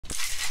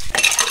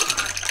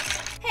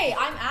Hey,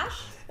 I'm Ash.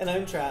 And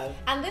I'm Trav.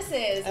 And this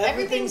is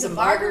Everything's a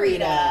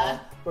Margarita,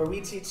 where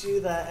we teach you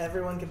that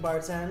everyone can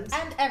bartend.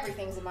 And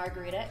everything's a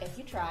margarita if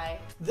you try.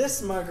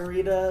 This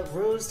margarita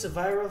rose to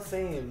viral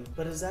fame,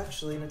 but is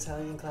actually an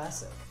Italian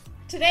classic.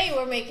 Today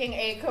we're making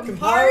a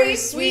Campari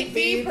Sweet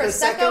Pea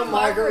Prosecco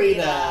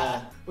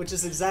Margarita. Which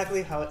is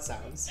exactly how it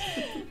sounds.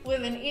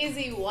 With an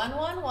easy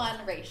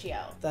 1:1:1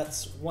 ratio.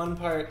 That's 1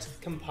 part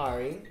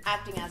Campari,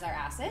 Acting as our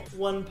acid.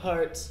 1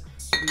 part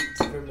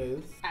sweet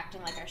vermouth,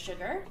 Acting like our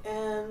sugar.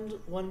 and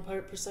 1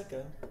 part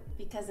Prosecco.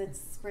 Because it's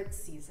spritz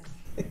season.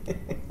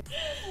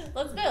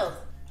 Let's build.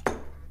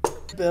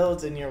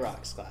 Build in your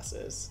rocks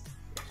classes.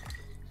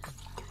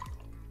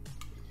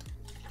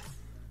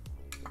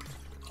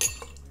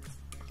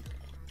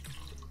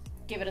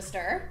 Give it a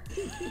stir.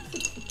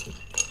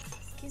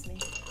 Excuse me.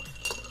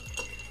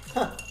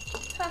 Huh.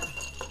 Huh.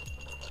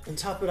 And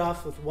top it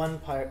off with 1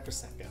 part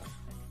Prosecco.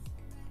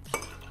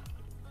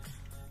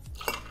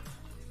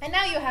 And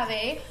now you have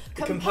a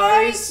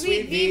Campari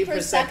Sweet Pea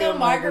Prosecco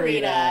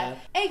Margarita.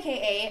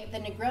 aka the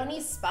Negroni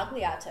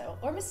Spagliato,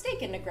 or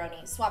mistaken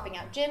Negroni, swapping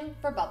out gin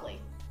for bubbly.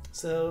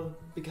 So,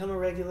 become a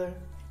regular,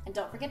 And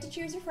don't forget to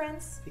cheers your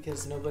friends.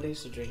 because nobody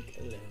should drink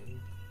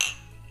alone.